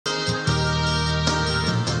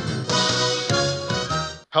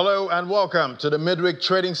Hello and welcome to the midweek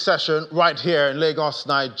trading session right here in Lagos,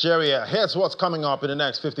 Nigeria. Here's what's coming up in the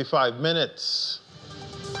next 55 minutes.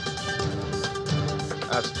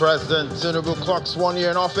 As President Tinubu clocks 1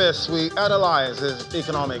 year in office, we analyze his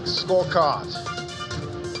economic scorecard.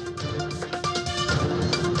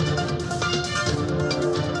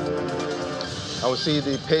 I will see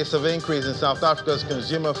the pace of increase in South Africa's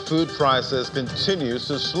consumer food prices continues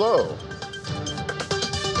to slow.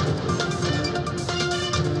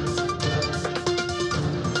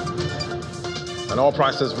 And oil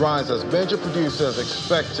prices rise as major producers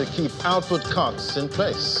expect to keep output cuts in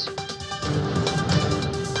place.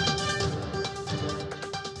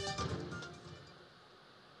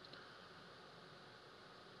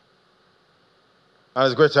 And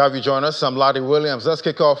it's great to have you join us. I'm Ladi Williams. Let's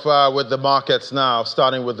kick off with the markets now,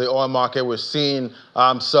 starting with the oil market. We're seeing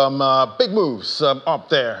some big moves up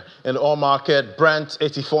there in the oil market. Brent,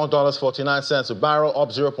 $84.49 a barrel, up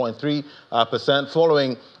 0.3%,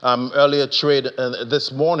 following earlier trade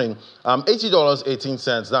this morning,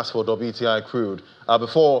 $80.18. That's for WTI crude.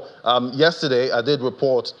 Before yesterday, I did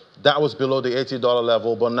report that was below the $80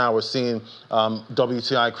 level, but now we're seeing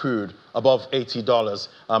WTI crude above $80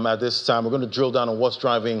 at this time. We're going to drill down on what's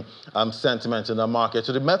driving sentiment in the market.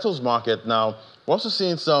 To the metals market now, we're also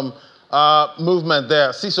seeing some movement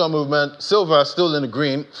there, seesaw movement. Silver still in the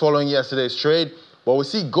green following yesterday's trade, but we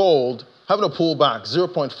see gold having a pullback,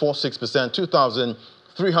 0.46%,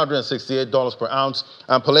 $2,368 per ounce,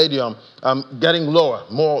 and palladium getting lower,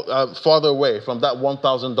 more farther away from that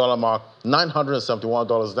 $1,000 mark,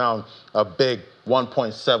 $971 down, a big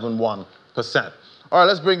 1.71%. All right,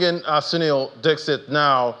 let's bring in Sunil Dixit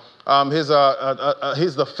now. He's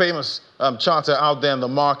the famous charter out there in the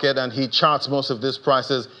market, and he charts most of these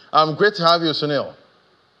prices. Great to have you, Sunil.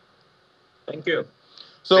 Thank you.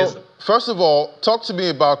 So, yes. First of all, talk to me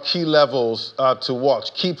about key levels to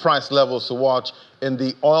watch, key price levels to watch in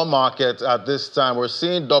the oil market at this time. We're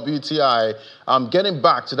seeing WTI getting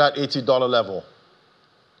back to that $80 level.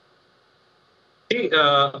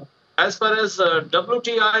 As far as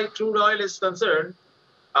WTI crude oil is concerned,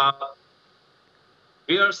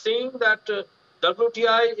 we are seeing that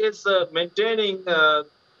WTI is maintaining fair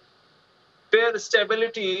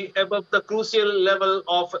stability above the crucial level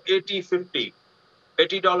of $80.50.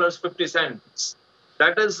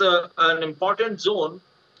 That is an important zone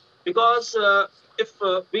because if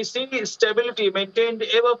we see stability maintained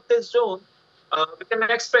above this zone, we can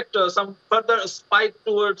expect some further spike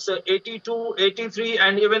towards 82, 83,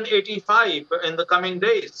 and even 85 in the coming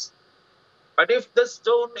days. But if this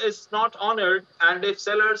zone is not honored and if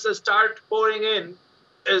sellers start pouring in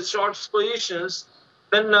short positions,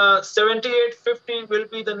 then 78.50 will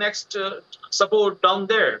be the next support down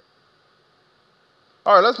there.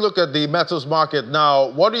 All right, let's look at the metals market now.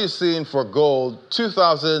 What are you seeing for gold?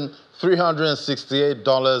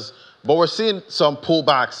 $2,368, but we're seeing some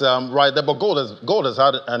pullbacks right there. But gold has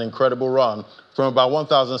had an incredible run from about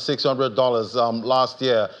 $1,600 last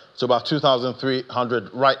year to about $2,300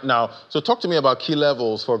 right now. So talk to me about key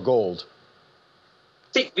levels for gold.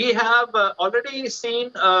 See, we have already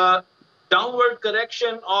seen downward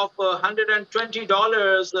correction of $120,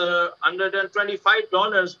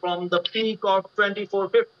 $125 from the peak of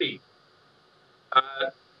 $24.50.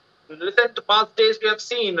 In recent past days, we have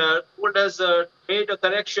seen gold has made a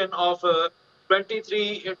correction of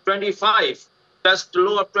 $23.25. That's the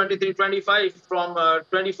low of $23.25 from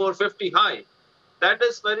 $24.50 high. That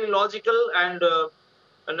is very logical, and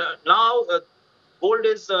now gold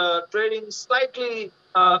is trading slightly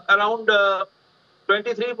around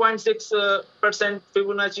 23.6%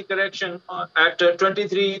 Fibonacci correction at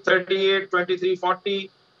 23.38, 23.40.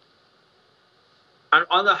 And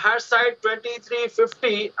on the higher side,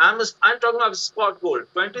 23.50, I'm talking about spot gold.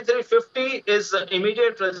 23.50 is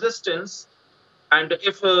immediate resistance. And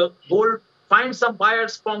if gold finds some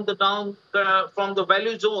buyers from the from the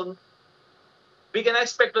value zone, we can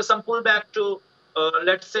expect some pullback to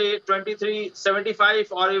let's say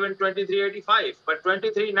 23.75 or even 23.85. But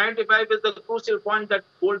 23.95 is the crucial point that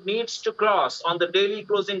gold needs to cross on the daily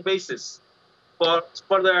closing basis for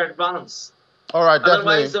further advance. All right,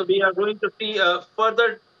 definitely. Otherwise, we are going to see a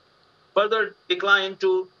further decline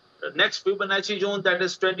to the next Fibonacci zone, that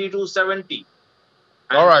is 22.70.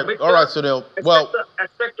 All right, Sunil.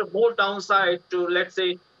 Expect a more downside to, let's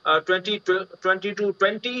say,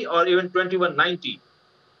 22.20 or even 21.90.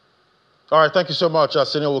 All right, thank you so much,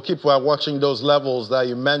 Sunil. We'll keep watching those levels that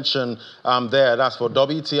you mentioned there. That's for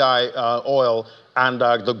WTI oil and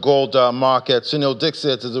the gold market. Sunil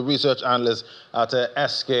Dixit is a research analyst at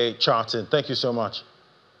SK Charting. Thank you so much.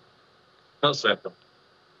 Most welcome.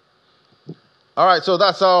 All right, so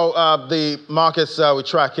that's how the markets we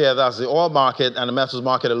track here. That's the oil market and the metals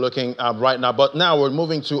market are looking right now. But now we're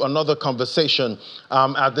moving to another conversation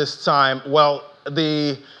at this time. Well,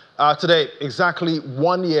 today, exactly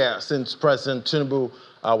 1 year since President Tinubu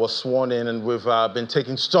was sworn in, and we've been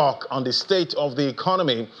taking stock on the state of the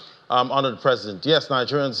economy under the president. Yes,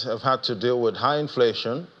 Nigerians have had to deal with high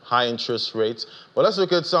inflation, high interest rates. But let's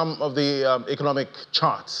look at some of the economic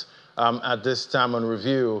charts at this time and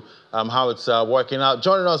review how it's working out.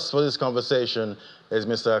 Joining us for this conversation is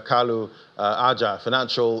Mr. Kalu Aja,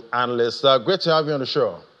 financial analyst. Great to have you on the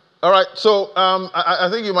show. All right, so I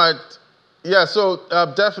think you might, yeah, so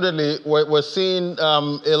definitely we're seeing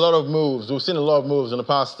a lot of moves. We've seen a lot of moves in the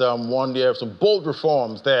past 1 year, some bold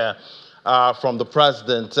reforms there from the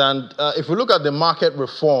president. And if we look at the market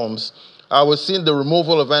reforms, we've seen the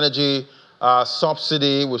removal of energy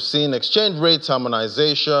subsidy, we've seen exchange rate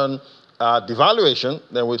harmonization, devaluation,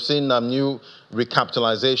 then we've seen new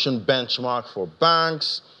recapitalization benchmark for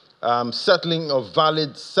banks, settling of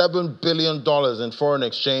valid $7 billion in foreign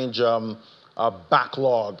exchange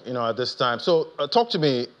backlog, at this time. So talk to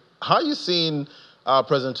me, how are you seeing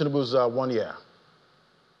President Tinubu's 1 year?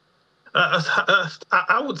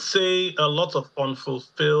 I would say a lot of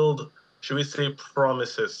unfulfilled, should we say,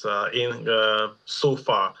 promises in so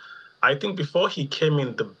far. I think before he came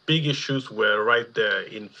in, the big issues were right there: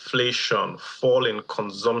 inflation, fall in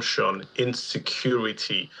consumption,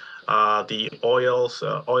 insecurity, the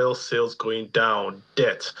oil sales going down,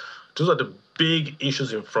 debt. Those are the big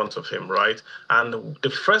issues in front of him, right? And the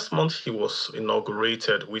first month he was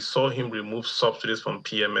inaugurated, we saw him remove subsidies from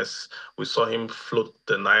PMS. We saw him float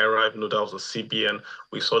the Naira, even though that was a CBN.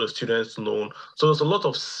 We saw the students' loan. So there's a lot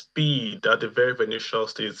of speed at the very initial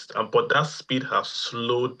stage, but that speed has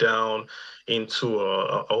slowed down into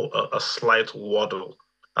a slight waddle.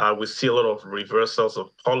 We see a lot of reversals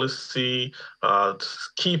of policy,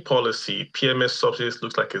 key policy. PMS subsidies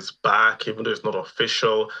looks like it's back, even though it's not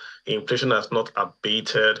official. Inflation has not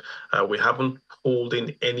abated. We haven't pulled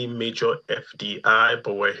in any major FDI,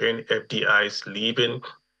 but we're hearing FDI is leaving.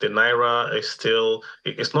 The Naira is still,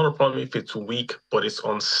 it's not a problem if it's weak, but it's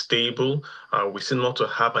unstable. We seem not to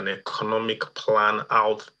have an economic plan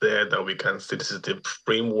out there that we can say this is the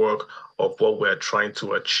framework of what we're trying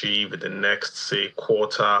to achieve in the next, say,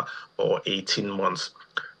 quarter or 18 months.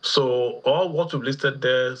 So all what we've listed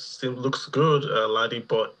there looks good, Ladi,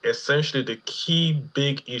 but essentially the key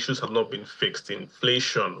big issues have not been fixed.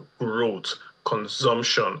 Inflation, growth,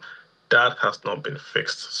 consumption, that has not been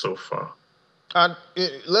fixed so far. And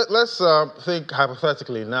let's think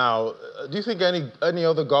hypothetically now. Do you think any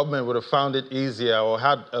other government would have found it easier or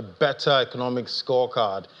had a better economic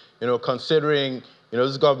scorecard, considering,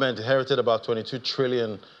 this government inherited about 22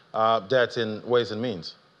 trillion debt in Ways and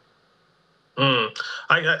Means?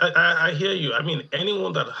 I hear you. I mean,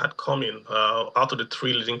 anyone that had come in out of the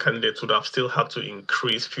three leading candidates would have still had to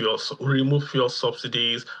increase fuel, remove fuel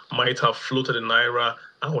subsidies, might have floated the Naira,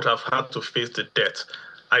 and would have had to face the debt.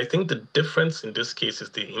 I think the difference in this case is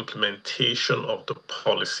the implementation of the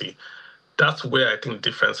policy. That's where I think the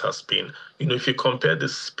difference has been. If you compare the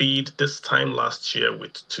speed this time last year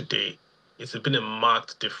with today, it's been a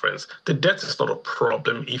marked difference. The debt is not a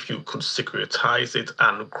problem if you could securitize it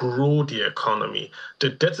and grow the economy. The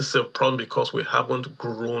debt is a problem because we haven't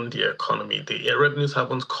grown the economy. The revenues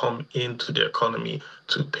haven't come into the economy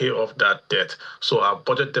to pay off that debt. So our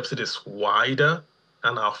budget deficit is wider,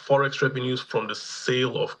 and our forex revenues from the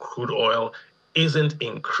sale of crude oil isn't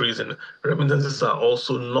increasing. Remittances are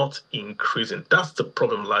also not increasing. That's the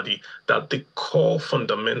problem, Laddie, that the core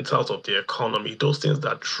fundamentals of the economy, those things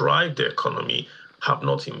that drive the economy, have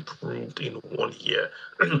not improved in 1 year.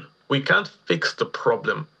 We can't fix the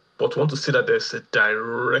problem, but want to see that there's a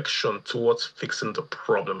direction towards fixing the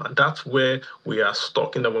problem. And that's where we are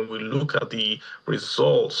stuck in that when we look at the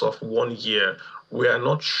results of 1 year, we are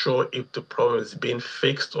not sure if the problem is being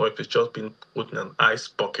fixed or if it's just been put in an ice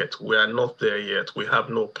bucket. We are not there yet. We have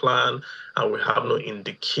no plan and we have no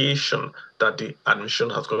indication that the administration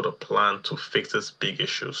has got a plan to fix these big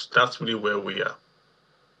issues. That's really where we are.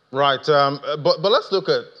 Right. But let's look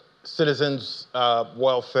at citizens'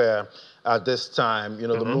 welfare at this time.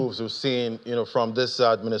 The moves we've seen, from this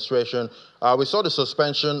administration. We saw the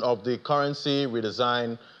suspension of the currency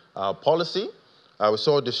redesign policy. We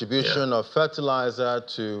saw distribution of fertilizer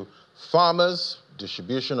to farmers,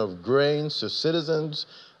 distribution of grains to citizens,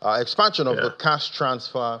 expansion of the cash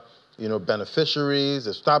transfer, beneficiaries,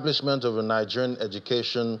 establishment of a Nigerian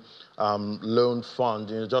education loan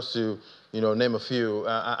fund, just to, name a few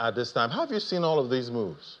at this time. How have you seen all of these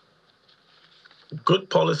moves?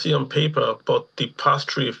 Good policy on paper, but the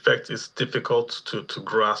pass-through effect is difficult to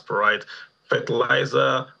grasp, right?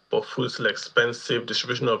 fertilizer, but food is still expensive.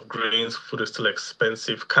 Distribution of grains, food is still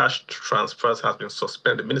expensive. Cash transfers has been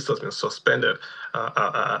suspended. The minister has been suspended,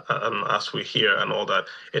 as we hear, and all that.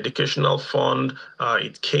 Educational fund,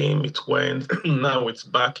 it came, it went. Now it's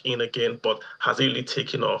back in again, but has it really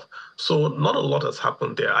taken off? So not a lot has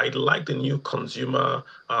happened there. I like the new consumer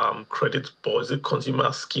credit, or is it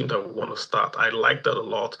consumer scheme that we want to start? I like that a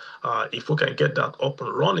lot. If we can get that up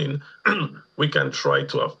and running, we can try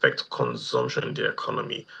to affect consumption in the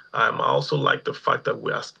economy. I also like the fact that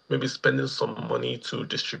we are maybe spending some money to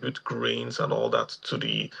distribute grains and all that to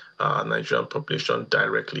the Nigerian population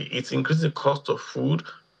directly. It's increasing the cost of food,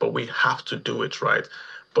 but we have to do it right.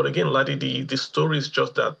 But again, Ladi, the story is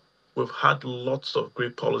just that we've had lots of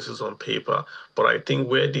great policies on paper, but I think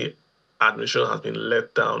where the administration has been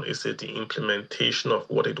let down is at the implementation of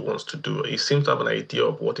what it wants to do. It seems to have an idea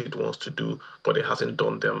of what it wants to do, but it hasn't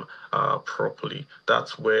done them properly.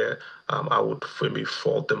 That's where I would maybe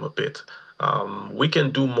fault them a bit. We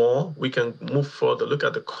can do more. We can move further. Look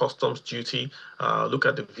at the customs duty. Look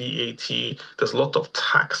at the VAT. There's a lot of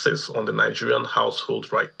taxes on the Nigerian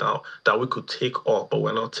households right now that we could take off, but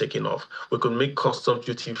we're not taking off. We could make customs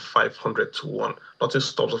duty 500 to 1. Nothing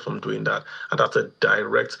stops us from doing that. And that's a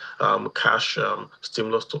direct cash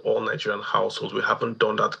stimulus to all Nigerian households. We haven't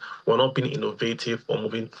done that. We're not being innovative or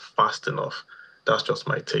moving fast enough. That's just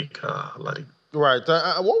my take, Ladi. Right.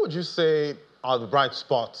 What would you say are the bright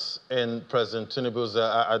spots in President Tinubu's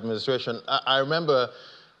administration? I remember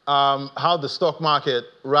how the stock market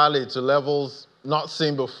rallied to levels not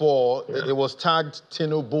seen before. Yeah. It was tagged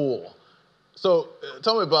Tinubu. So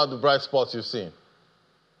tell me about the bright spots you've seen.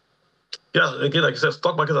 Yeah, again, like you said,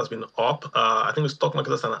 stock market has been up. I think the stock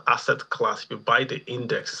market as an asset class, if you buy the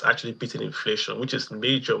index, it's actually beating inflation, which is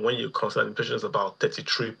major when you consider inflation is about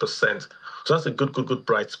 33%. So that's a good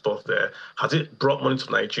bright spot there. Has it brought money to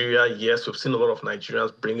Nigeria? Yes, we've seen a lot of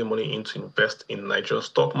Nigerians bringing money in to invest in Nigerian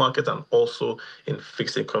stock market and also in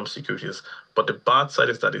fixed income securities. But the bad side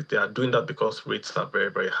is that they are doing that because rates are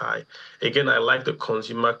very high. Again, I like the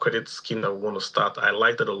consumer credit scheme that we want to start. I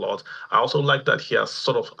like that a lot. I also like that he has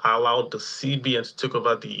sort of allowed the CBN to take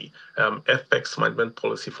over the FX management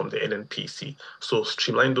policy from the NNPC. So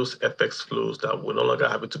streamline those FX flows that we're no longer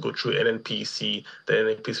having to go through NNPC, the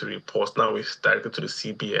NNPC reports. Now it's directed to the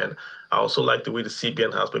CBN. I also like the way the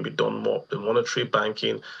CBN has maybe done more the monetary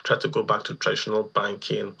banking, tried to go back to traditional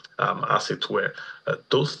banking, as it were.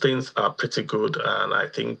 Those things are pretty good, and I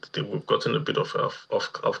think we've gotten a bit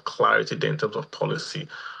of clarity there in terms of policy.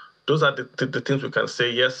 Those are the things we can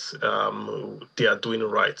say, yes, they are doing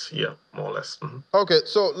right, yeah, more or less. Mm-hmm. Okay,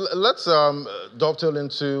 so let's dovetail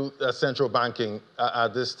into central banking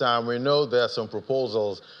at this time. We know there are some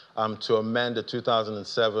proposals to amend the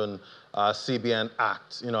 2007 CBN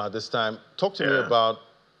Act, at this time. Talk to me about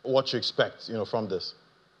what you expect, from this.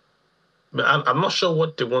 I'm not sure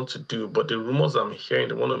what they want to do, but the rumors I'm hearing,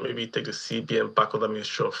 they want to maybe take the CBN back on the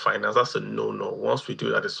Ministry of Finance. That's a no-no. Once we do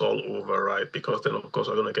that, it's all over, right? Because then, of course,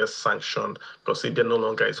 we're going to get sanctioned because CBN no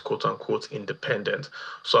longer is quote-unquote independent.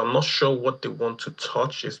 So I'm not sure what they want to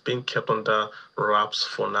touch. It's being kept under wraps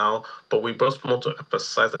for now. But we just want to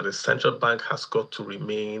emphasize that the central bank has got to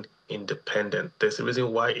remain independent. There's a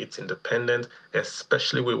reason why it's independent,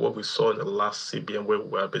 especially with what we saw in the last CBN, where we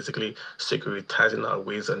were basically securitizing our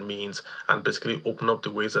ways and means and basically open up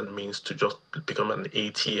the ways and means to just become an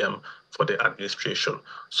ATM for the administration.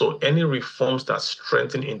 So any reforms that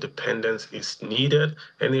strengthen independence is needed.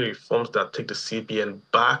 Any reforms that take the CBN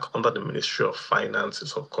back under the Ministry of Finance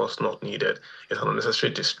is, of course, not needed. It's an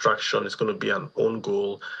unnecessary distraction. It's going to be an own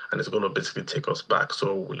goal, and it's going to basically take us back.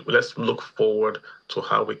 So let's look forward to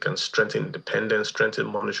how we can strengthen independence, strengthen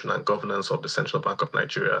monitoring and governance of the Central Bank of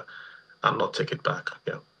Nigeria, and not take it back.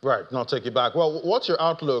 Yeah. Right, not take it back. Well, what's your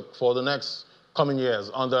outlook for the next coming years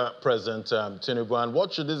under President Tinubu, and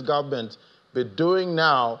what should this government be doing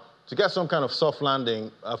now to get some kind of soft landing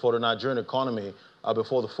for the Nigerian economy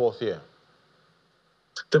before the fourth year?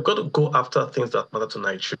 They've got to go after things that matter to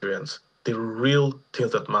Nigerians, the real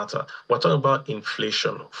things that matter. We're talking about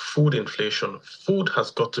inflation, food inflation. Food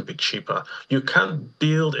has got to be cheaper. You can't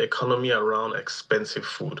build economy around expensive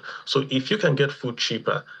food. So if you can get food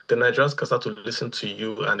cheaper, the Nigerians can start to listen to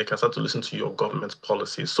you and they can start to listen to your government's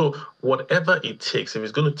policies. So whatever it takes, if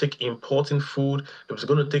it's going to take importing food, if it's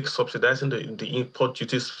going to take subsidizing the import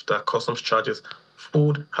duties, the customs charges,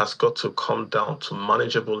 food has got to come down to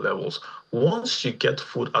manageable levels. Once you get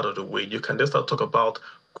food out of the way, you can then start to talk about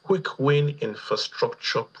quick win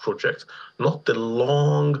infrastructure projects, not the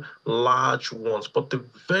long, large ones, but the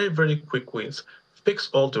very quick wins. Fix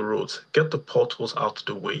all the roads, get the potholes out of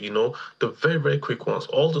the way, the very quick ones.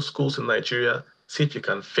 All the schools in Nigeria, see if you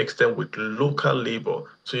can fix them with local labor.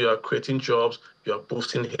 So you are creating jobs, you are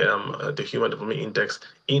boosting the Human Development Index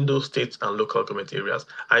in those states and local government areas.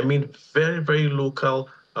 I mean, very, very local,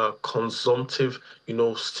 consumptive,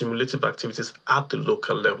 stimulative activities at the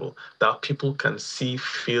local level that people can see,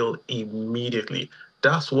 feel immediately.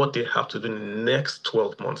 That's what they have to do in the next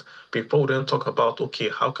 12 months before we then talk about, okay,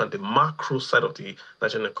 how can the macro side of the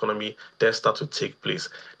Nigerian economy then start to take place?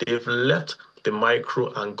 They've left the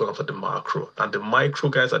micro and gone for the macro. And the micro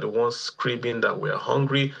guys are the ones screaming that we're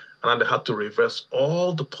hungry. And then they had to reverse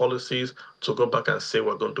all the policies to go back and say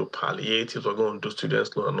we're going to do palliatives, we're going to do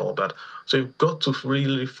students' loan and all that. So you've got to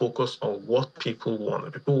really focus on what people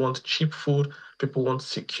want. People want cheap food, people want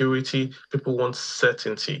security, people want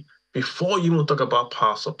certainty. Before you even talk about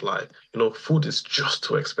power supply, food is just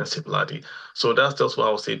too expensive, laddie. So that's just what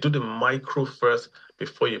I would say. Do the micro first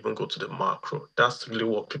before you even go to the macro. That's really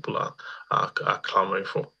what people are clamoring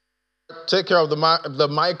for. Take care of the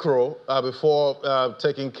micro before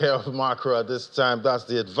taking care of macro at this time. That's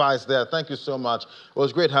the advice there. Thank you so much. It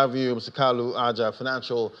was great having you, Mr. Kalu Aja,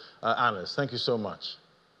 financial analyst. Thank you so much.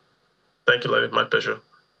 Thank you, Larry. My pleasure.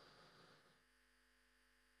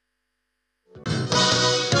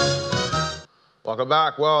 Welcome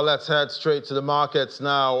back. Well, let's head straight to the markets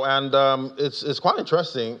now. And it's quite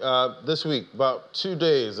interesting. This week, about 2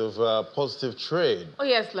 days of positive trade. Oh,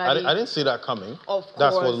 yes, Larry. I didn't see that coming. Of course.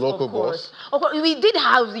 That's for the local boss. Of course. We did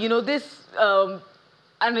have, this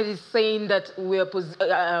analyst saying that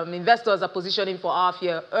investors are positioning for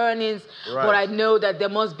half-year earnings. Right. But I know that there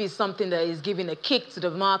must be something that is giving a kick to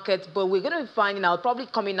the market. But we're going to be finding out, probably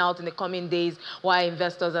coming out in the coming days, why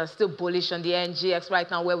investors are still bullish on the NGX right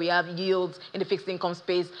now, where we have yields in the fixed income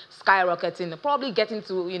space skyrocketing, probably getting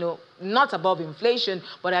to, not above inflation,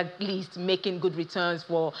 but at least making good returns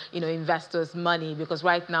for, investors' money. Because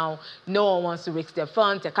right now, no one wants to risk their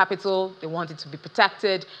funds, their capital. They want it to be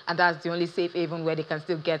protected. And that's the only safe haven where they can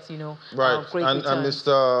still get, right. Great returns. And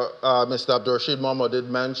Mr. Abdurrashid Momo did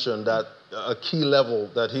mention that a key level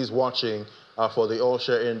that he's watching for the all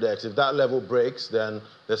share index. If that level breaks, then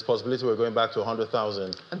there's possibility we're going back to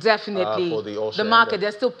 100,000. Definitely. For the all share the market, index.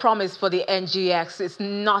 There's still promise for the NGX. It's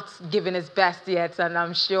not giving its best yet, and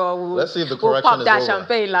I'm sure Let's see if the we'll correction pop that is over.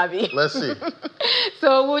 champagne, Lavi. Let's see.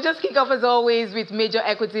 So we'll just kick off as always with major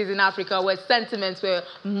equities in Africa, where sentiments were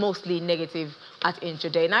mostly negative at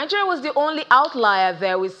intraday. Nigeria was the only outlier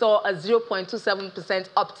there. We saw a 0.27%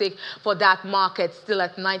 uptick for that market, still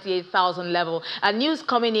at 98,000 level. And news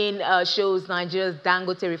coming in shows Nigeria's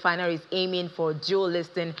Dangote refinery is aiming for dual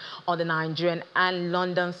listing on the Nigerian and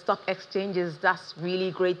London stock exchanges. That's really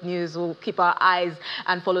great news. We'll keep our eyes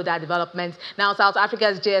and follow that development. Now, South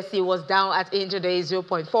Africa's JSE was down at intraday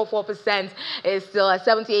 0.44%. It's still at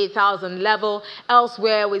 78,000 level.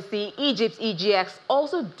 Elsewhere, we see Egypt's EGX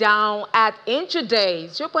also down at intraday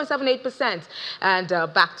 0.78%, and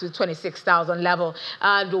back to 26,000 level.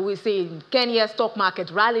 And we see Kenya's stock market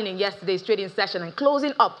rallying in yesterday's trading session and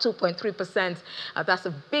closing up 2.3%. That's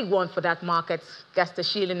a big one for that market. Guess the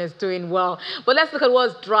shilling is doing well. But let's look at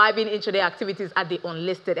what's driving intraday activities at the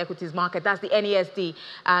unlisted equities market. That's the NESD.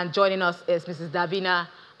 And joining us is Mrs. Davina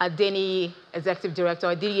Adeni, Executive Director.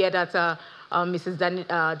 I did hear that Mrs.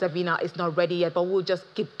 Davina is not ready yet, but we'll just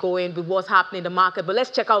keep going with what's happening in the market. But let's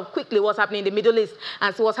check out quickly what's happening in the Middle East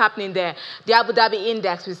and see what's happening there. The Abu Dhabi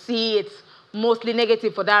index, we see it's mostly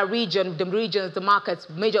negative for that region. The regions, the markets,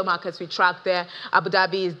 major markets we track there. Abu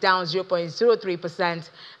Dhabi is down 0.03%,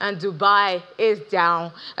 and Dubai is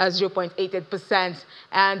down 0.88%.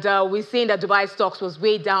 And we've seen that Dubai stocks was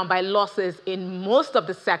weighed down by losses in most of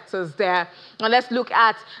the sectors there. And let's look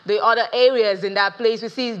at the other areas in that place. We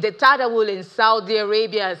see the Tadawul in Saudi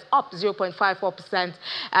Arabia is up 0.54%,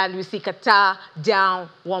 and we see Qatar down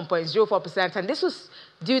 1.04%. And this was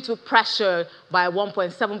due to pressure by a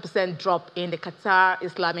 1.7% drop in the Qatar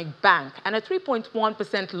Islamic Bank and a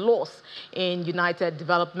 3.1% loss in United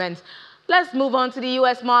Development. Let's move on to the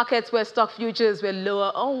U.S. markets, where stock futures were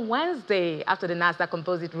lower on Wednesday after the Nasdaq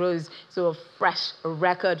Composite rose to a fresh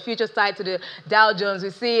record. Futures tied to the Dow Jones,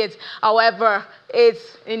 we see it. However,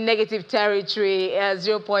 it's in negative territory,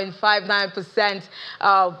 0.59%.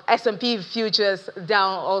 S&P futures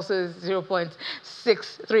down also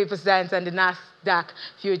 0.63%, and the Nasdaq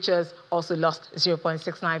futures also lost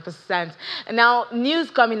 0.69%. And now, news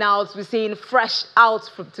coming out, we're seeing fresh out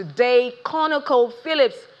from today.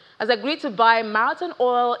 ConocoPhillips has agreed to buy Marathon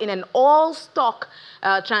Oil in an all-stock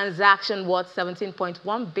transaction worth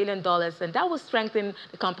 $17.1 billion, and that will strengthen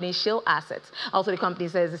the company's shale assets. Also, the company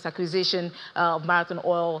says this acquisition of Marathon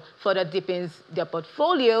Oil further deepens their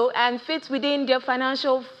portfolio and fits within their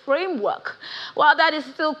financial framework. While that is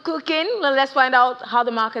still cooking, let's find out how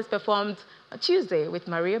the markets performed Tuesday with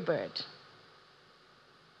Maria Bird.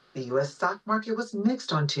 The U.S. stock market was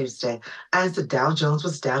mixed on Tuesday as the Dow Jones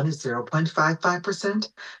was down at 0.55%.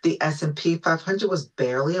 The S&P 500 was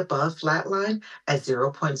barely above flatline at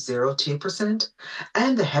 0.02%.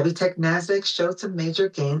 And the heavy tech Nasdaq showed some major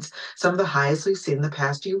gains, some of the highest we've seen in the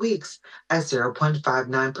past few weeks at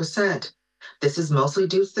 0.59%. This is mostly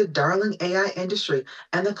due to the darling AI industry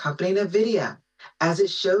and the company NVIDIA, as it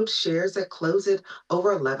showed shares that closed at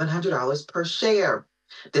over $1,100 per share.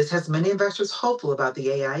 This has many investors hopeful about the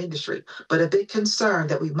AI industry, but a bit concerned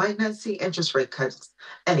that we might not see interest rate cuts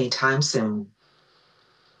anytime soon.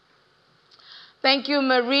 Thank you,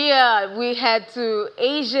 Maria. We head to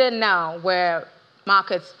Asia now, where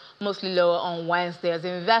markets mostly lower on Wednesday as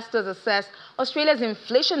investors assess Australia's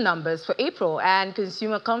inflation numbers for April and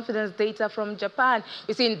consumer confidence data from Japan.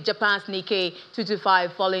 We've seen Japan's Nikkei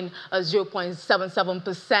 225 falling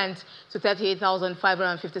 0.77% to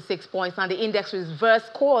 38,556 points, and the index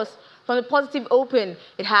reversed course from the positive open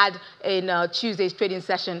it had in Tuesday's trading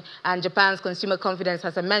session. And Japan's consumer confidence,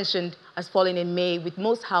 as I mentioned, has fallen in May, with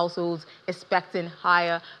most households expecting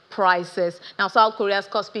higher prices. Now, South Korea's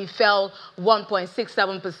Kospi fell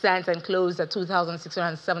 1.67% and closed at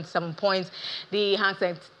 2,677 points. The Hang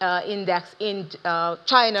Seng index in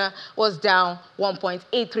China was down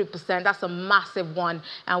 1.83%. That's a massive one.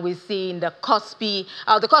 And we're seeing the Kospi,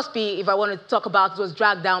 if I want to talk about, it was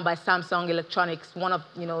dragged down by Samsung Electronics, one of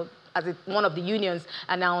the unions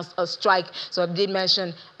announced a strike. So I did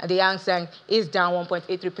mention the Hang Seng is down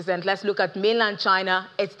 1.83%. Let's look at mainland China.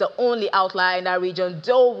 It's the only outlier in that region,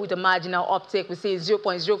 though with a marginal uptick. We see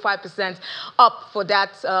 0.05% up for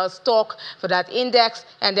that stock, for that index.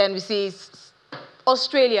 And then we see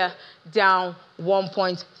Australia down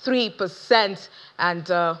 1.3%. And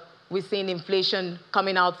we're seeing inflation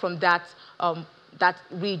coming out from that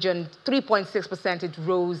region, 3.6% it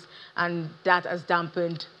rose, and that has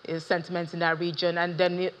dampened sentiment in that region. And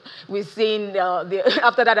then we're seeing,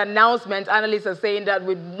 after that announcement, analysts are saying that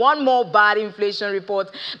with one more bad inflation report,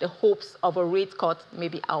 the hopes of a rate cut may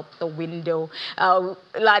be out the window.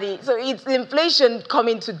 Ladi, so it's inflation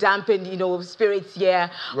coming to dampen, spirits here.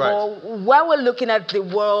 Right. When we're looking at the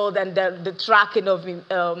world and the tracking of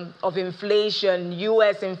inflation,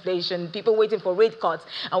 U.S. inflation, people waiting for rate cuts,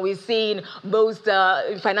 and we're seeing most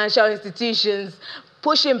financial institutions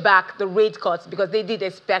pushing back the rate cuts because they did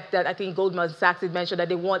expect that. I think Goldman Sachs had mentioned that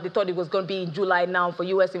they thought it was going to be in July now for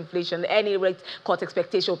U.S. inflation. Any rate cut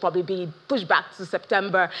expectation will probably be pushed back to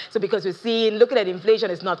September. So because we're looking at inflation,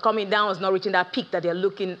 it's not coming down, it's not reaching that peak that they're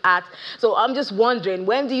looking at. So I'm just wondering,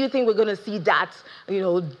 when do you think we're going to see that,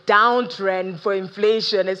 downtrend for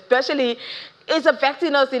inflation, especially it's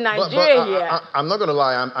affecting us in Nigeria here? I'm not going to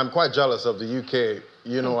lie, I'm quite jealous of the UK,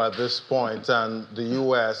 at this point, and the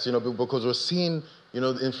US, because we're seeing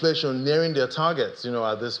inflation nearing their targets,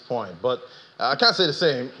 at this point. But I can't say the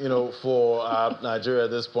same, for Nigeria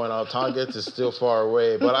at this point. Our target is still far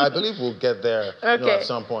away, but I believe we'll get there at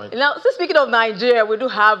some point. Now, so speaking of Nigeria, we do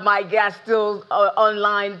have my guest still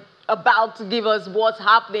online about to give us what's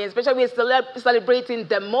happening, especially we're celebrating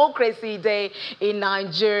Democracy Day in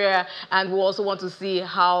Nigeria, and we also want to see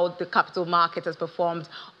how the capital market has performed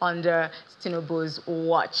under Tinubu's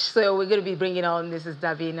watch. So we're going to be bringing on Mrs.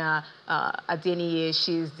 Davina Adeniyi.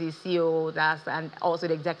 She's the CEO and also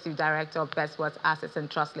the Executive Director of Best Worth Assets and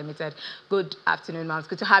Trust Limited. Good afternoon, ma'am. It's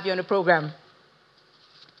good to have you on the program.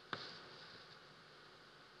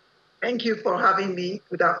 Thank you for having me.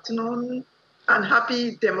 Good afternoon. And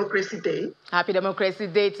happy Democracy Day. Happy Democracy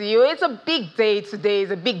Day to you. It's a big day today.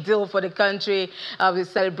 It's a big deal for the country. We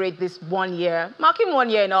celebrate this 1 year, marking 1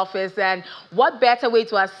 year in office. And what better way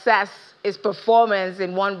to assess its performance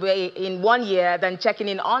in 1 year than checking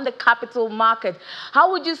in on the capital market?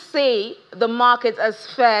 How would you say the market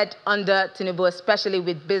has fared under Tinubu, especially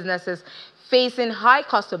with businesses facing high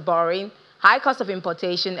cost of borrowing, high cost of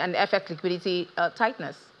importation, and FX liquidity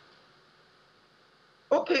tightness?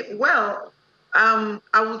 Okay, well,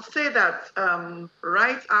 I would say that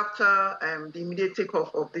right after the immediate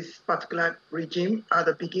takeoff of this particular regime at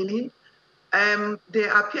the beginning,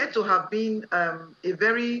 there appeared to have been a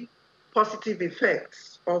very positive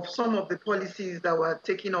effect of some of the policies that were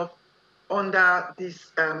taken off under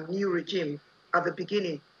this new regime at the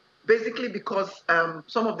beginning. Basically because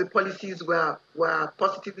some of the policies were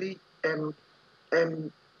positively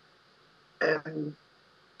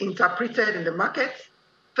interpreted in the market.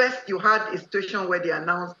 First, you had a situation where they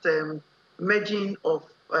announced merging of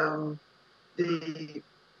the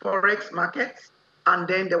forex markets, and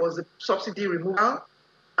then there was a subsidy removal,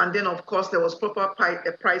 and then, of course, there was proper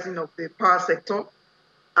pricing of the power sector.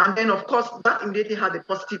 And then, of course, that immediately had a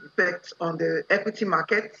positive effect on the equity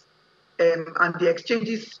markets, and the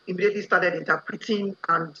exchanges immediately started interpreting,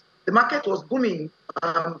 and the market was booming.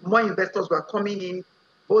 More investors were coming in,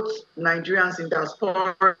 both Nigerians in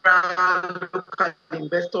diaspora, local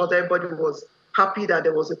investors. Everybody was happy that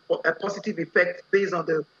there was a positive effect based on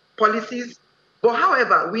the policies. But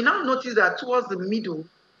however, we now notice that towards the middle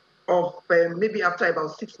of maybe after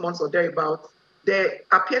about 6 months or thereabouts, there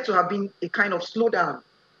appeared to have been a kind of slowdown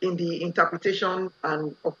in the interpretation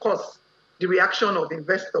and, of course, the reaction of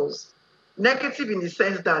investors. Negative in the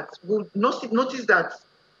sense that we'll notice that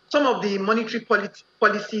some of the monetary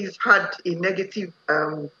policies had a negative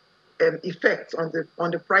effect on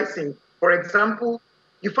the pricing. For example,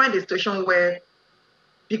 you find a situation where,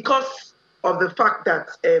 because of the fact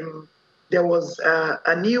that there was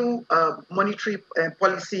a new monetary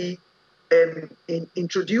policy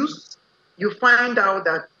introduced, you find out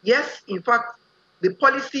that, yes, in fact, the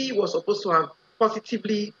policy was supposed to have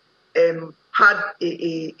positively had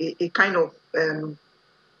a kind of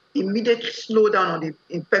immediate slowdown on the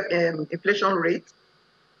inflation rate.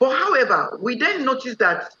 But however, we then noticed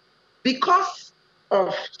that because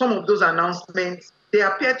of some of those announcements, there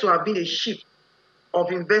appeared to have been a shift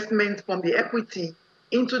of investment from the equity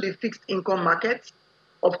into the fixed income market.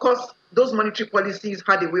 Of course, those monetary policies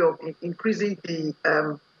had a way of increasing the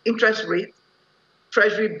interest rate.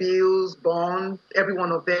 Treasury bills, bonds, every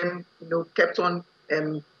one of them, kept on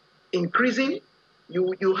increasing.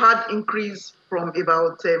 You had increase from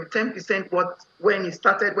about 10%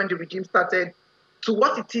 when the regime started, to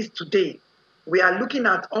what it is today. We are looking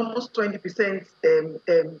at almost 20%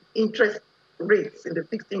 interest rates in the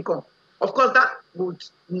fixed income. Of course, that would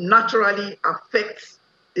naturally affect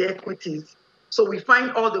the equities. So we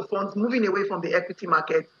find all the funds moving away from the equity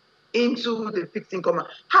market into the fixed income.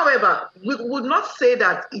 However, we would not say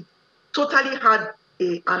that it totally had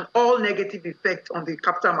an all negative effect on the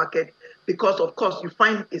capital market, because, of course, you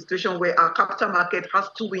find a situation where our capital market has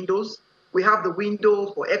two windows. We have the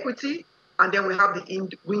window for equity, and then we have the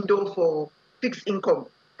window for fixed income.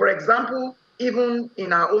 For example, even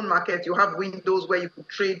in our own market, you have windows where you could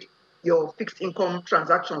trade your fixed income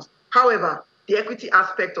transactions. However, the equity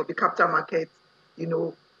aspect of the capital market,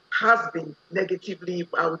 has been negatively,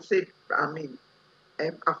 I would say,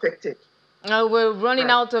 affected. We're running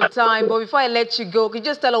out of time, but before I let you go, could you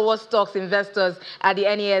just tell us what stocks investors at the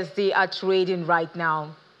NESD are trading right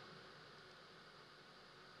now?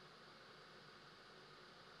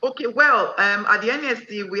 Okay, well, at the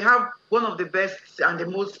NESD, we have one of the best and the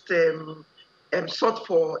most sought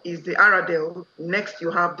for is the Aradel. Next,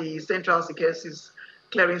 you have the Central Securities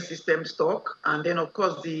Clearing System stock, and then, of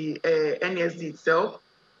course, the NESD itself.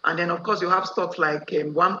 And then, of course, you have stocks like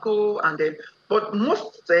WAMCO, but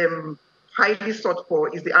most highly sought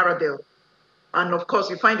for is the Aradel. And of course,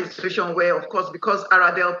 you find a situation where, of course, because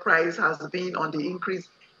Aradel price has been on the increase,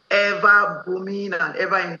 ever booming and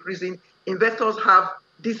ever increasing, investors have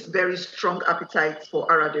this very strong appetite for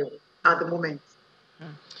Aradel at the moment.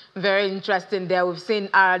 Very interesting there. We've seen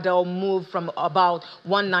Aradel move from about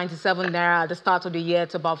 197 naira at the start of the year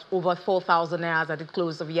to about over 4,000 naira at the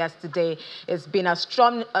close of yesterday. It's been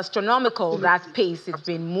astronomical, that pace it's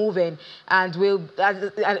been moving. And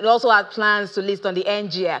it also had plans to list on the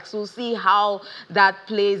NGX. We'll see how that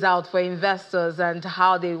plays out for investors and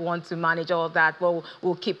how they want to manage all that. Well,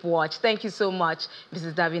 we'll keep watch. Thank you so much,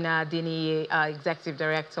 Mrs. Davina Adeniyi, Executive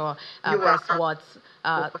Director, Bestwatts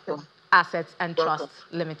Assets and Trusts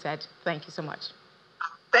Limited. Thank you so much.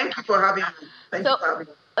 Thank you for having me. Thank you for having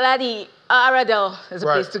me. Ladi, Aradel is a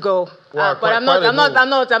place to go. But I'm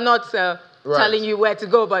not telling you where to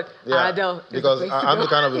go, but Aradel is because a place to I'm go. the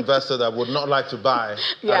kind of investor that would not like to buy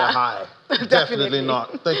at a high. Definitely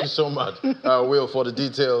not. Thank you so much, Will, for the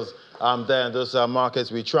details there in those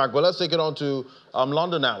markets we track. But let's take it on to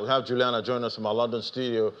London now. We have Juliana join us from our London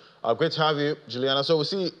studio. Great to have you, Juliana. So we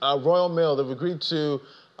see Royal Mail, they've agreed to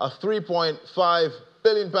a £3.5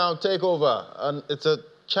 billion takeover, and it's a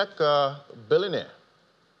Czech billionaire.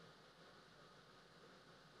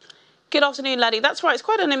 Good afternoon, Laddie. That's right. It's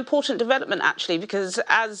quite an important development, actually, because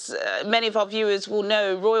as many of our viewers will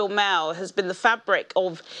know, Royal Mail has been the fabric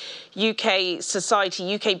of UK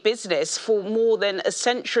society, UK business for more than a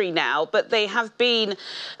century now. But they have been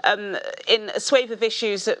in a swathe of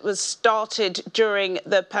issues that was started during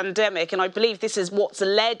the pandemic. And I believe this is what's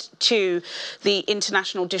led to the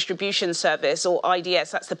International Distribution Service, or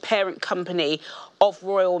IDS. That's the parent company of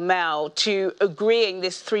Royal Mail to agreeing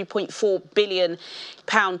this £3.4 billion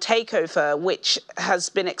takeover, which has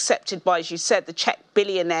been accepted by, as you said, the Czech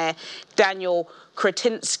billionaire Daniel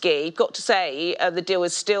Kretinsky. You've got to say the deal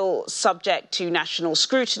is still subject to national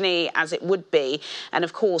scrutiny, as it would be. And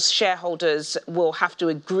of course, shareholders will have to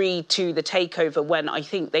agree to the takeover when I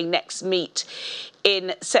think they next meet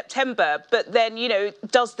in September. But then, you know,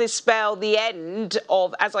 does this spell the end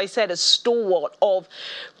of, as I said, a stalwart of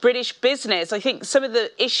British business? I think some of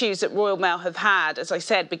the issues that Royal Mail have had, as I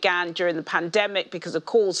said, began during the pandemic because, of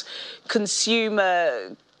course,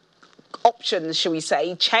 consumer options, shall we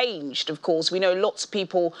say, changed. Of course, we know lots of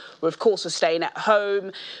people were staying at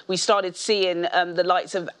home. We started seeing the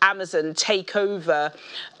likes of Amazon take over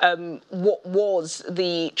what was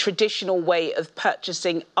the traditional way of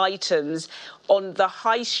purchasing items on the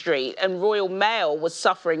high street, and Royal Mail was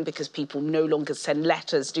suffering because people no longer send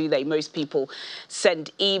letters, do they? Most people send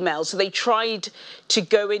emails. So they tried to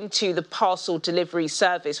go into the parcel delivery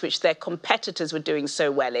service, which their competitors were doing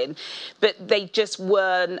so well in, but they just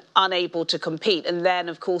weren't unable to compete. And then,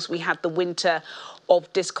 of course, we had the winter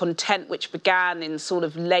of discontent, which began in sort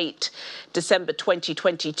of late December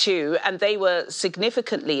 2022, and they were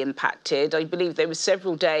significantly impacted. I believe there were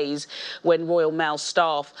several days when Royal Mail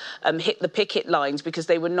staff hit the picket lines because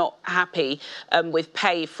they were not happy with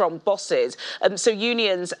pay from bosses. So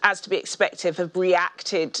unions, as to be expected, have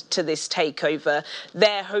reacted to this takeover.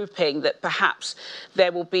 They're hoping that perhaps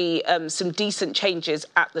there will be some decent changes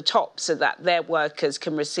at the top so that their workers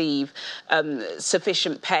can receive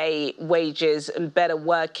sufficient pay, wages, and better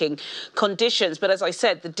working conditions. But as I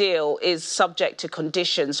said, the deal is subject to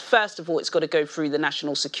conditions. First of all, it's got to go through the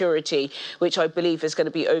national security, which I believe is going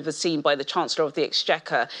to be overseen by the Chancellor of the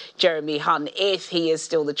Exchequer, Jeremy Hunt, if he is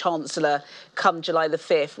still the Chancellor come July the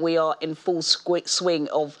 5th. We are in full swing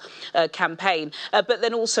of campaign. But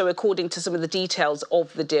then also, according to some of the details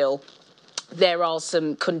of the deal, there are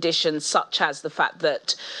some conditions, such as the fact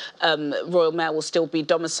that Royal Mail will still be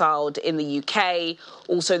domiciled in the UK.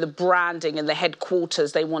 Also, the branding and the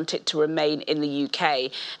headquarters, they want it to remain in the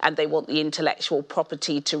UK, and they want the intellectual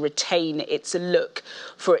property to retain its look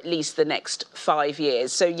for at least the next 5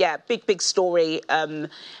 years. So, yeah, big story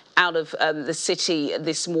out of the city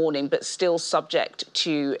this morning, but still subject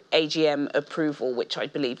to AGM approval, which I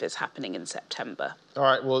believe is happening in September. All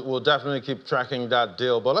right, we'll definitely keep tracking that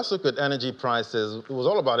deal. But let's look at energy prices. It was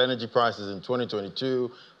all about energy prices in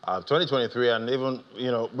 2022, 2023, and even,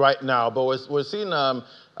 right now. But we're seeing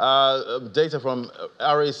data from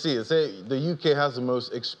RAC. They say the UK has the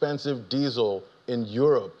most expensive diesel in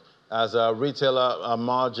Europe, as retailer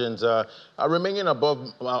margins are remaining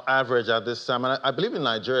above average at this time. And I believe in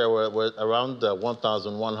Nigeria we're around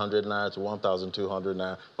 1,100 naira to 1,200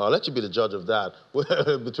 naira. Well, I'll let you be the judge of that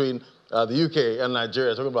between the UK and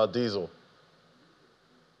Nigeria, talking about diesel.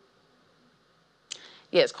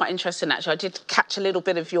 Yeah, it's quite interesting, actually. I did catch a little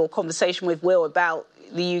bit of your conversation with Will about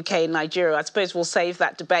the UK and Nigeria. I suppose we'll save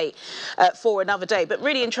that debate for another day. But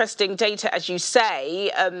really interesting data, as you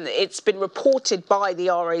say. It's been reported by the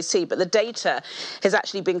RAC, but the data has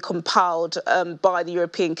actually been compiled by the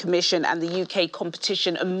European Commission and the UK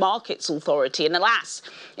Competition and Markets Authority. And alas,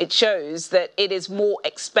 it shows that it is more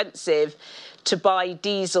expensive to buy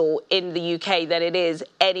diesel in the UK than it is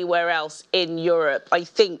anywhere else in Europe. I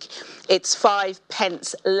think it's 5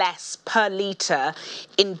 pence less per litre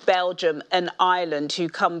in Belgium and Ireland, who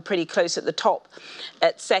come pretty close at the top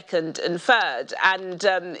at second and third. And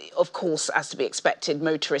of course, as to be expected,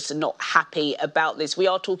 motorists are not happy about this. We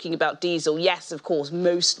are talking about diesel. Yes, of course,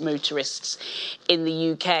 most motorists in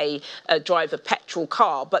the UK drive a petrol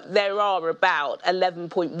car, but there are about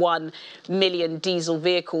 11.1 million diesel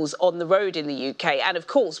vehicles on the road in the UK. And of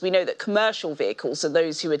course, we know that commercial vehicles, so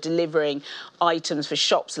those who are delivering items for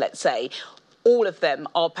shops, let's say, all of them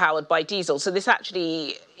are powered by diesel. So this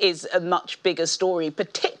actually is a much bigger story,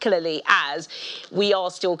 particularly as we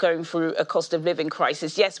are still going through a cost of living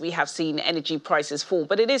crisis. Yes, we have seen energy prices fall,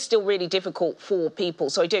 but it is still really difficult for people.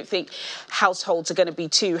 So I don't think households are going to be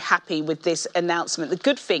too happy with this announcement. The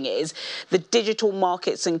good thing is the Digital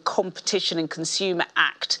Markets and Competition and Consumer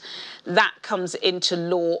Act, that comes into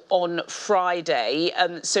law on Friday.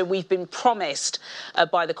 So we've been promised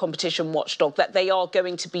by the competition watchdog that they are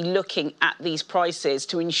going to be looking at these prices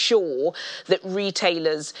to ensure that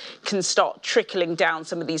retailers can start trickling down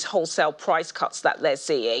some of these wholesale price cuts that they're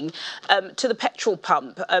seeing. To the petrol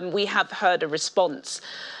pump, we have heard a response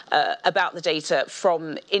about the data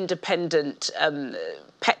from independent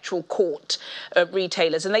petrol court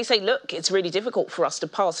retailers, and they say, look, it's really difficult for us to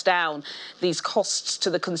pass down these costs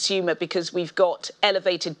to the consumer because we've got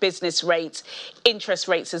elevated business rates, interest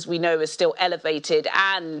rates, as we know, are still elevated,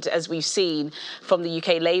 and as we've seen from the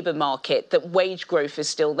UK labour market, that wage growth is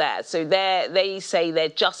still there. So they say they're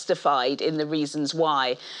justified in the reasons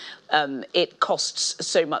why it costs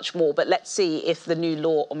so much more. But let's see if the new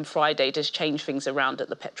law on Friday does change things around at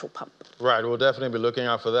the petrol pump. Right, we'll definitely be looking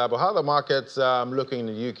out for that. But how are the markets looking in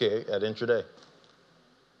the UK at intraday?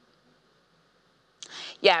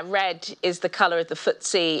 Yeah, red is the colour of the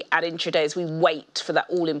FTSE at intraday as we wait for that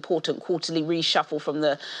all-important quarterly reshuffle from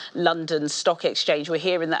the London Stock Exchange. We're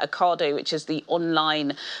hearing that Ocado, which is the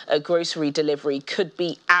online grocery delivery, could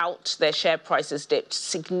be out. Their share price has dipped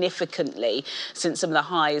significantly since some of the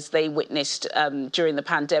highs they witnessed during the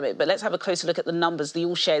pandemic. But let's have a closer look at the numbers. The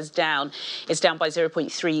all-shares down. It's down by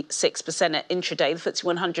 0.36% at intraday. The FTSE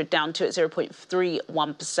 100 down to at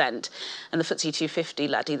 0.31%. And the FTSE 250,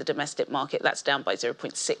 Laddie, the domestic market, that's down by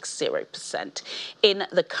 0.60%. In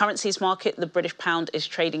the currencies market, the British pound is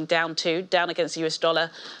trading down against the US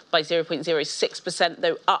dollar by 0.06%,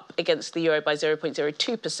 though up against the euro by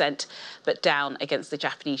 0.02%, but down against the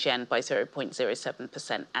Japanese yen by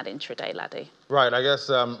 0.07% at intraday, Laddie. Right, I guess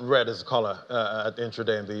red is the colour at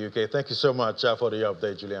intraday in the UK. Thank you so much for the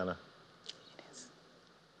update, Juliana. It is.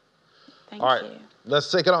 Thank you.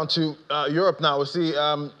 Let's take it on to Europe now. We see,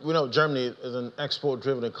 we know Germany is an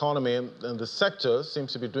export-driven economy, and the sector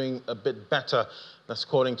seems to be doing a bit better. That's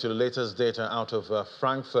according to the latest data out of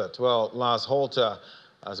Frankfurt. Well, Lars Holter,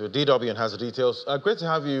 as with DW, and has the details. Great to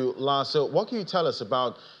have you, Lars. So what can you tell us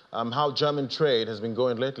about how German trade has been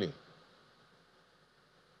going lately?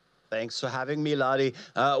 Thanks for having me, Ladi.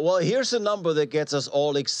 Well, here's a number that gets us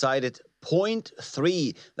all excited.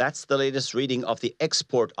 0.3. That's the latest reading of the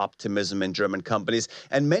export optimism in German companies.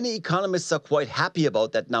 And many economists are quite happy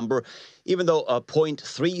about that number, even though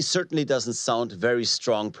 0.3 certainly doesn't sound very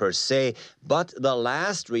strong per se. But the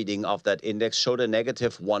last reading of that index showed a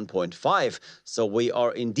negative 1.5. So we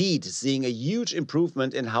are indeed seeing a huge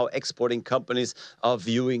improvement in how exporting companies are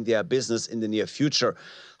viewing their business in the near future.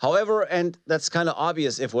 However, and that's kind of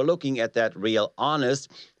obvious if we're looking at that real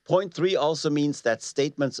honest, 0.3 also means that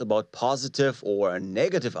statements about positive or a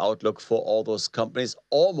negative outlook for all those companies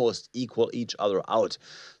almost equal each other out.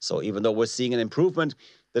 So even though we're seeing an improvement,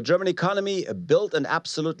 the German economy, built and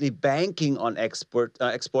absolutely banking on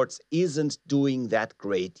exports, isn't doing that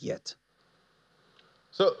great yet.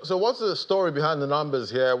 So what's the story behind the numbers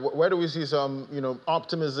here? Where do we see some,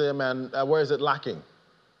 optimism, and where is it lacking?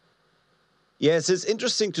 Yes, it's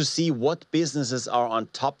interesting to see what businesses are on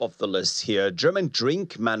top of the list here. German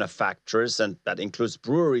drink manufacturers, and that includes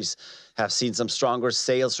breweries, have seen some stronger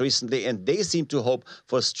sales recently, and they seem to hope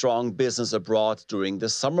for strong business abroad during the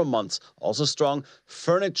summer months. Also strong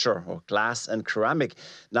furniture or glass and ceramic.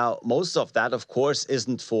 Now, most of that, of course,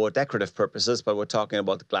 isn't for decorative purposes, but we're talking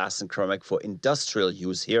about glass and ceramic for industrial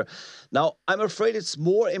use here. Now, I'm afraid it's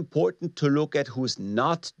more important to look at who's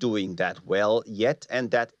not doing that well yet,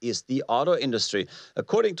 and that is the auto industry.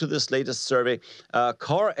 According to this latest survey,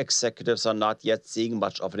 car executives are not yet seeing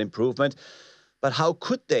much of an improvement. But how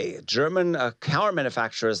could they? German car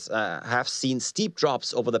manufacturers have seen steep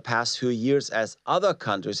drops over the past few years as other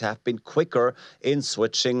countries have been quicker in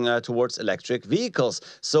switching towards electric vehicles.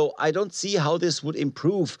 So I don't see how this would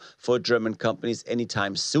improve for German companies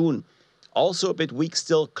anytime soon. Also a bit weak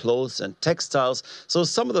still, clothes and textiles. So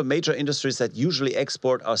some of the major industries that usually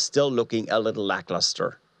export are still looking a little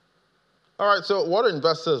lackluster. All right, so what are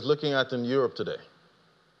investors looking at in Europe today?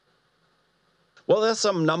 Well, there's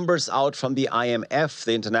some numbers out from the IMF,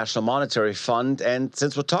 the International Monetary Fund, and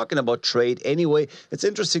since we're talking about trade anyway, it's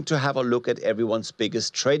interesting to have a look at everyone's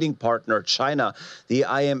biggest trading partner, China. The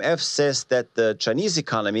IMF says that the Chinese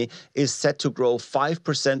economy is set to grow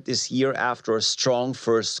 5% this year after a strong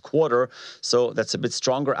first quarter, so that's a bit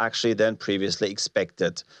stronger actually than previously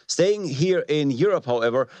expected. Staying here in Europe,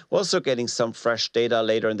 however, we're also getting some fresh data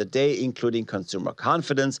later in the day, including consumer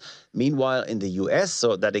confidence. Meanwhile, in the US,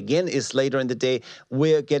 so that again is later in the day,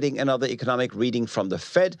 we're getting another economic reading from the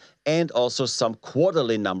Fed and also some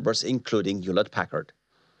quarterly numbers, including Hewlett-Packard.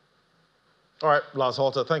 All right, Lars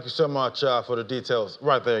Holter, thank you so much for the details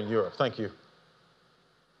right there in Europe. Thank you.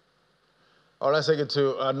 All right, let's take it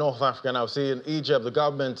to North Africa now. See, in Egypt, the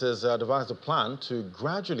government has devised a plan to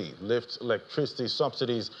gradually lift electricity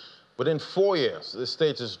subsidies within 4 years. The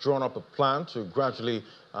state has drawn up a plan to gradually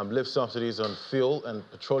lift subsidies on fuel and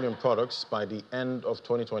petroleum products by the end of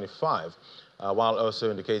 2025. While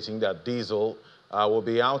also indicating that diesel will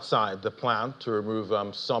be outside the plan to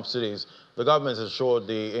remove subsidies. The government has assured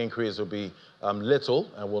the increase will be little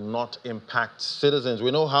and will not impact citizens.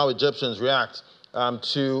 We know how Egyptians react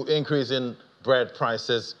to increase in bread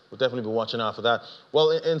prices. We'll definitely be watching out for that.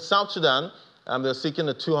 Well, in South Sudan, they're seeking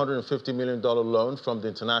a $250 million loan from the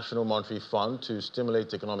International Monetary Fund to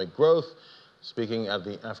stimulate economic growth. Speaking at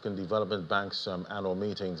the African Development Bank's annual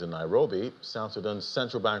meetings in Nairobi, South Sudan's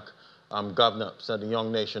central bank governor said the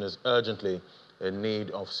young nation is urgently in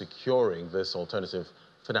need of securing this alternative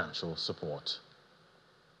financial support.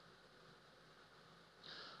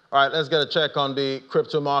 All right, let's get a check on the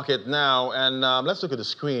crypto market now. And let's look at the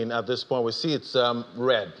screen at this point. We see it's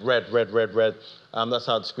red. That's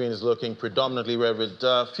how the screen is looking, predominantly red with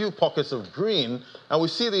a few pockets of green. And we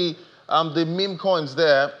see the meme coins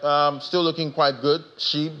there still looking quite good.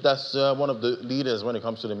 SHIB, that's one of the leaders when it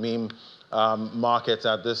comes to the meme market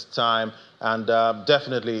at this time. And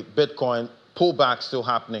definitely Bitcoin pullback still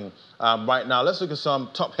happening right now. Let's look at some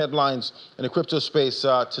top headlines in the crypto space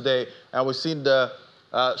today. And we've seen the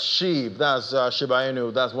SHIB, that's Shiba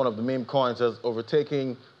Inu, that's one of the meme coins that's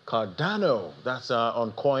overtaking Cardano. That's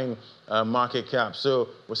on coin market cap. So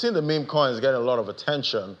we're seeing the meme coins getting a lot of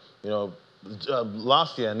attention,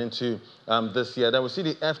 last year and into this year. Then we see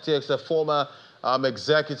the FTX, a former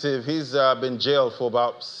executive. He's been jailed for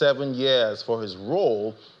about 7 years for his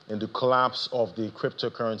role in the collapse of the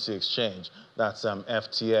cryptocurrency exchange. That's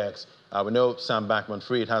FTX. We know Sam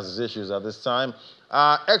Bankman-Fried has his issues at this time.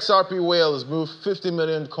 XRP Whale has moved 50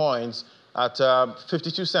 million coins at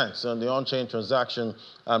 52 cents on the on-chain transaction.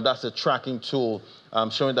 That's a tracking tool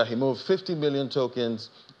showing that he moved 50 million tokens.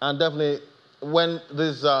 And definitely, when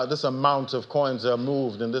this amount of coins are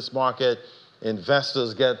moved in this market,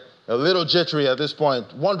 investors get a little jittery at this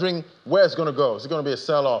point, wondering where it's going to go. Is it going to be a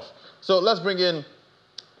sell-off? So let's bring in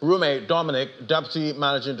Rume Dominic, Deputy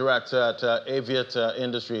Managing Director at Aviat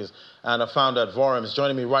Industries and a founder at Vorum, is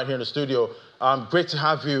joining me right here in the studio. Great to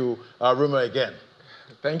have you, Rume, again.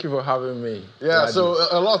 Thank you for having me. Yeah, so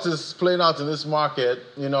a lot is playing out in this market,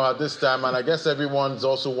 at this time, and I guess everyone's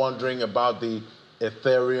also wondering about the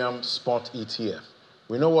Ethereum spot ETF.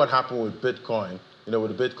 We know what happened with Bitcoin,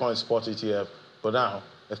 with the Bitcoin spot ETF, but now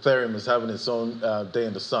Ethereum is having its own day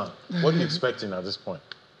in the sun. What are you expecting at this point?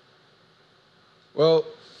 Well,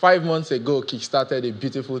 5 months ago, kickstarted a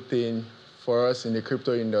beautiful thing for us in the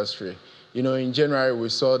crypto industry. In January, we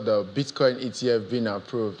saw the Bitcoin ETF being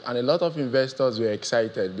approved, and a lot of investors were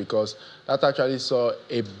excited because that actually saw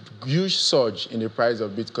a huge surge in the price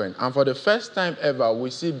of Bitcoin. And for the first time ever, we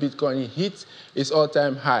see Bitcoin hit its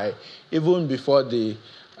all-time high, even before the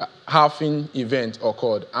halving event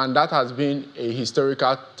occurred. And that has been a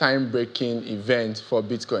historical time-breaking event for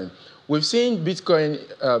Bitcoin. We've seen Bitcoin,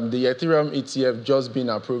 the Ethereum ETF, just being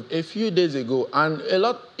approved a few days ago, and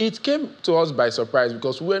it came to us by surprise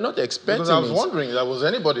because we were not expecting it. Because I was wondering, was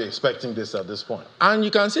anybody expecting this at this point? And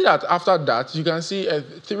you can see that after that, you can see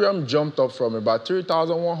Ethereum jumped up from about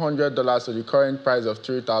 $3,100 to the current price of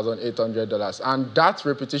 $3,800, and that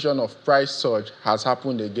repetition of price surge has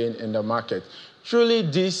happened again in the market. Truly,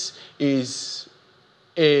 this is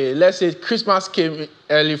let's say Christmas came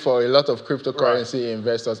early for a lot of cryptocurrency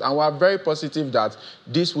investors, and we're very positive that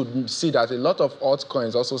this would see that a lot of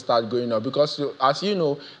altcoins also start going up because, as you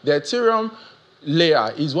know, the Ethereum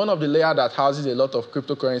layer is one of the layers that houses a lot of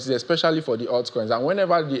cryptocurrencies, especially for the altcoins. And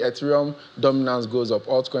whenever the Ethereum dominance goes up,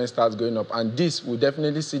 altcoins starts going up, and this will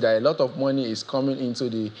definitely see that a lot of money is coming into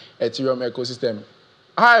the Ethereum ecosystem.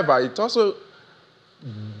 However, it also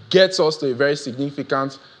gets us to a very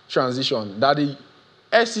significant transition that the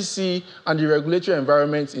SEC and the regulatory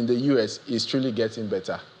environment in the US is truly getting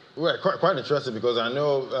better. Well, quite interesting because I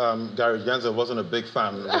know Gary Gensler wasn't a big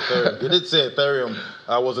fan of Ethereum. He did say Ethereum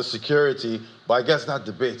was a security, but I guess that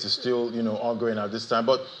debate is still, ongoing at this time.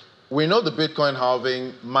 But we know the Bitcoin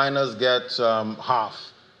halving, miners get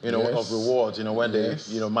half, of rewards, when they,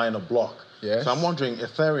 mine a block. Yes. So I'm wondering,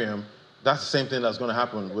 Ethereum, that's the same thing that's going to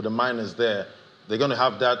happen with the miners there. They're going to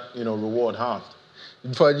have that, reward halved.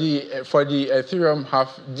 For the Ethereum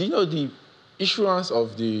half, do you know the issuance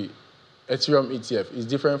of the Ethereum ETF is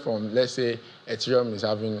different from, let's say, Ethereum is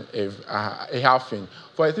having a halving.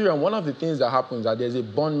 For Ethereum, one of the things that happens is that there's a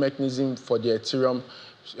bond mechanism for the Ethereum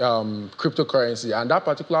cryptocurrency, and that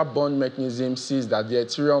particular bond mechanism sees that the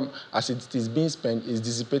Ethereum, as it is being spent, is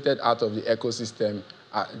dissipated out of the ecosystem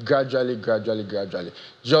gradually,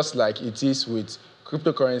 just like it is with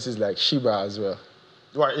cryptocurrencies like Shiba as well.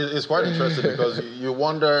 Right, it's quite interesting because you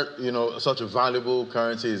wonder, such a valuable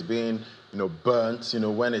currency is being, burnt,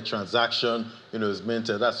 when a transaction, is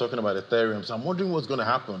minted. That's talking about Ethereum. So I'm wondering what's going to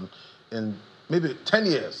happen in maybe 10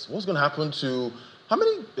 years. What's going to happen to How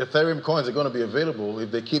many Ethereum coins are going to be available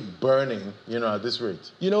if they keep burning, at this rate?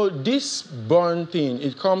 This burn thing,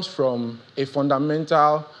 it comes from a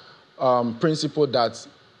fundamental principle that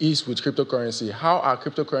is with cryptocurrency. How are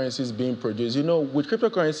cryptocurrencies being produced? With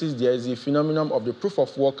cryptocurrencies, there is the phenomenon of the proof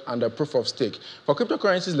of work and the proof of stake. For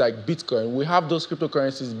cryptocurrencies like Bitcoin, we have those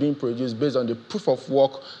cryptocurrencies being produced based on the proof of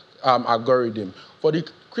work algorithm. For the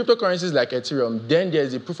cryptocurrencies like Ethereum, then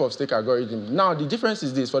there's the proof of stake algorithm. Now, the difference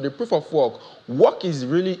is this. For the proof of work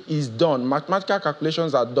is done. Mathematical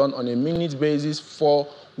calculations are done on a minute basis for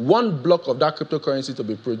one block of that cryptocurrency to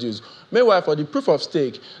be produced. Meanwhile, for the proof of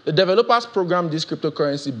stake, the developers program this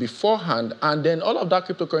cryptocurrency beforehand, and then all of that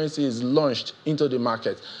cryptocurrency is launched into the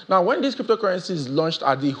market. Now, when this cryptocurrency is launched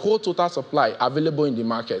at the whole total supply available in the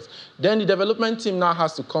market, then the development team now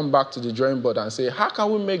has to come back to the drawing board and say, how can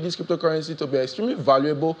we make this cryptocurrency to be extremely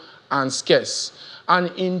valuable and scarce? And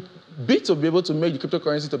in bid to be able to make the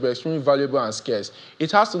cryptocurrency to be extremely valuable and scarce, it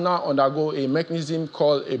has to now undergo a mechanism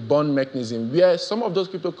called a bond mechanism, where some of those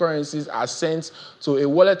cryptocurrencies are sent to a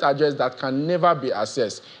wallet address that can never be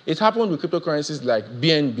accessed. It happened with cryptocurrencies like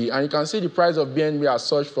BNB, and you can see the price of BNB has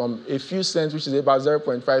surged from a few cents, which is about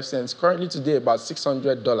 0.5 cents, currently today about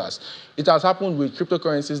 $600. It has happened with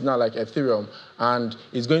cryptocurrencies now like Ethereum, and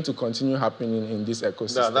it's going to continue happening in this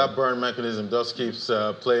ecosystem. Now, that burn mechanism does keep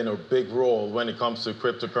playing a big role when it comes to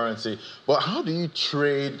cryptocurrency. But how do you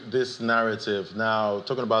trade this narrative? Now,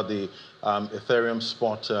 talking about the Ethereum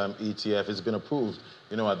spot ETF, it's been approved,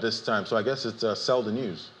 at this time. So I guess it's sell the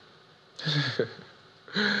news.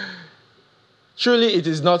 Truly, it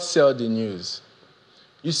is not sell the news.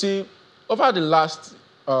 You see, over the last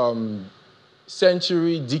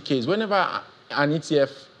century, decades, whenever an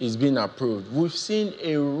ETF is being approved, we've seen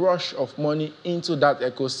a rush of money into that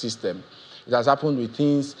ecosystem. It has happened with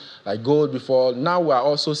things like gold before. Now we're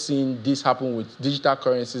also seeing this happen with digital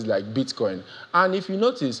currencies like Bitcoin. And if you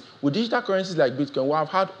notice, with digital currencies like Bitcoin, we have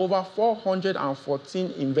had over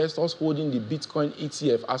 414 investors holding the Bitcoin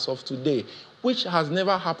ETF as of today, which has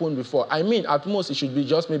never happened before. I mean, at most, it should be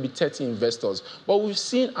just maybe 30 investors. But we've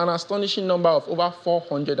seen an astonishing number of over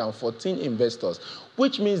 414 investors,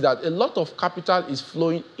 which means that a lot of capital is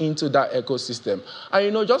flowing into that ecosystem.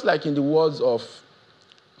 And just like in the words of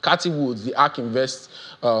Cathy Woods, the ARK Invest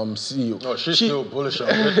CEO. Oh, she's still bullish on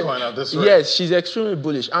Bitcoin at this rate. Yes, she's extremely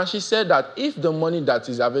bullish. And she said that if the money that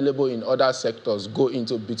is available in other sectors go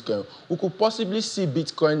into Bitcoin, we could possibly see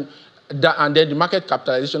Bitcoin, and then the market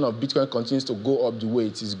capitalization of Bitcoin continues to go up the way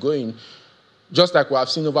it is going. Just like we have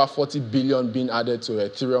seen over 40 billion being added to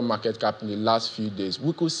Ethereum market cap in the last few days,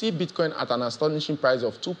 we could see Bitcoin at an astonishing price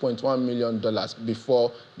of $2.1 million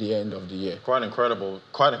before the end of the year. Quite incredible.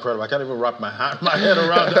 Quite incredible. I can't even wrap my head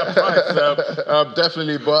around that price.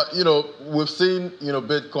 Definitely. But, we've seen,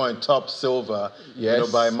 Bitcoin top silver, yes,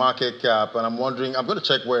 by market cap. And I'm wondering, I'm going to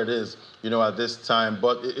check where it is, at this time.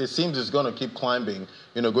 But it seems it's going to keep climbing,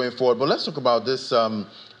 going forward. But let's talk about this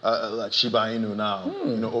like Shiba Inu now,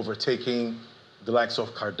 overtaking the likes of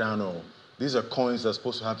Cardano. These are coins that are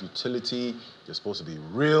supposed to have utility. They're supposed to be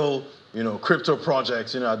real, crypto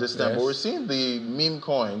projects, at this time. Yes. But we're seeing the meme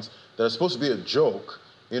coins that are supposed to be a joke,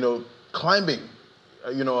 climbing,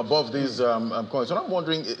 above these coins. And I'm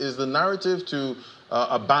wondering, is the narrative to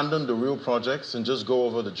abandon the real projects and just go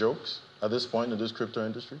over the jokes at this point in this crypto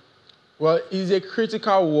industry? Well, it's a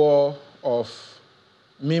critical war of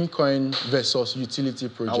meme coin versus utility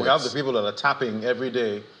projects. And we have the people that are tapping every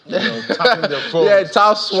day, tapping their phones. Yeah,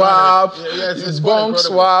 tap swap, it's bonk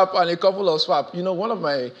swap, and a couple of swap. One of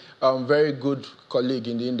my very good colleague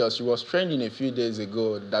in the industry was trending a few days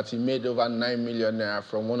ago that he made over 9 million naira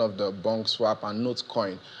from one of the bonk swap and note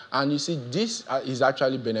coin. And you see, this is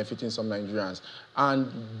actually benefiting some Nigerians.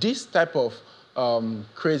 And this type of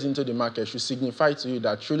craze into the market should signify to you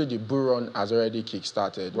that truly the bull run has already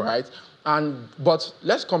kick-started, right? But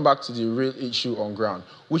let's come back to the real issue on ground,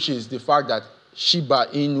 which is the fact that Shiba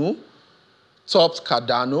Inu topped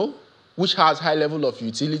Cardano, which has high level of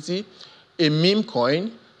utility, a meme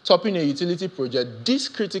coin, topping a utility project. This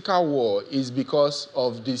critical war is because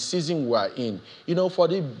of the season we are in. For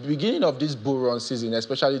the beginning of this bull run season,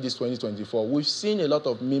 especially this 2024, we've seen a lot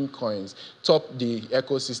of meme coins top the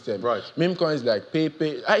ecosystem. Right. Meme coins like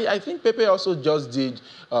Pepe. I think Pepe also just did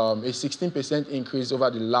a 16% increase over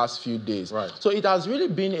the last few days. Right. So it has really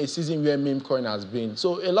been a season where meme coin has been.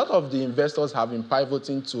 So a lot of the investors have been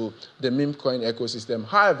pivoting to the meme coin ecosystem.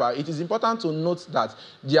 However, it is important to note that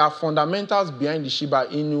there are fundamentals behind the Shiba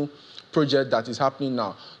Inu project that is happening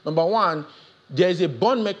now. Number one, there is a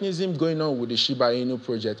bond mechanism going on with the Shiba Inu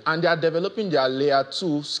project, and they are developing their layer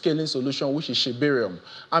 2 scaling solution, which is Shibarium.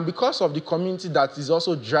 And because of the community that is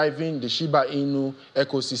also driving the Shiba Inu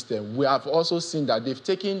ecosystem, we have also seen that they've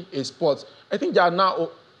taken a spot. I think they are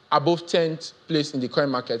now above 10th place in the coin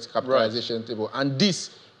market capitalization table. And this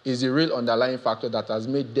is the real underlying factor that has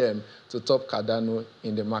made them to top Cardano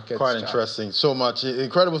in the market. Quite interesting. So much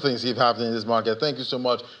incredible things keep happening in this market. Thank you so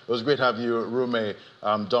much. It was great to have you, Rume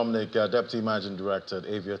Dominic, Deputy Managing Director at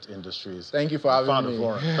Aviat Industries. Thank you for having me.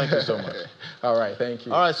 Forum. Thank you so much. All right, thank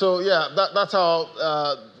you. All right, so yeah, that's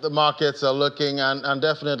how the markets are looking, and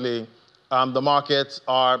definitely the markets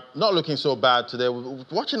are not looking so bad today. We're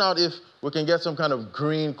watching out if we can get some kind of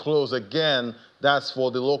green close again. That's for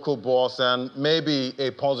the local bourse, and maybe a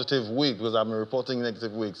positive week, because I've been reporting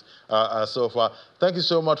negative weeks so far. Thank you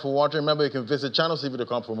so much for watching. Remember, you can visit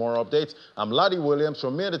channelstv.com for more updates. I'm Ladi Williams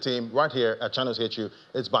from me and the team right here at Channels HQ.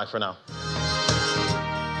 It's bye for now.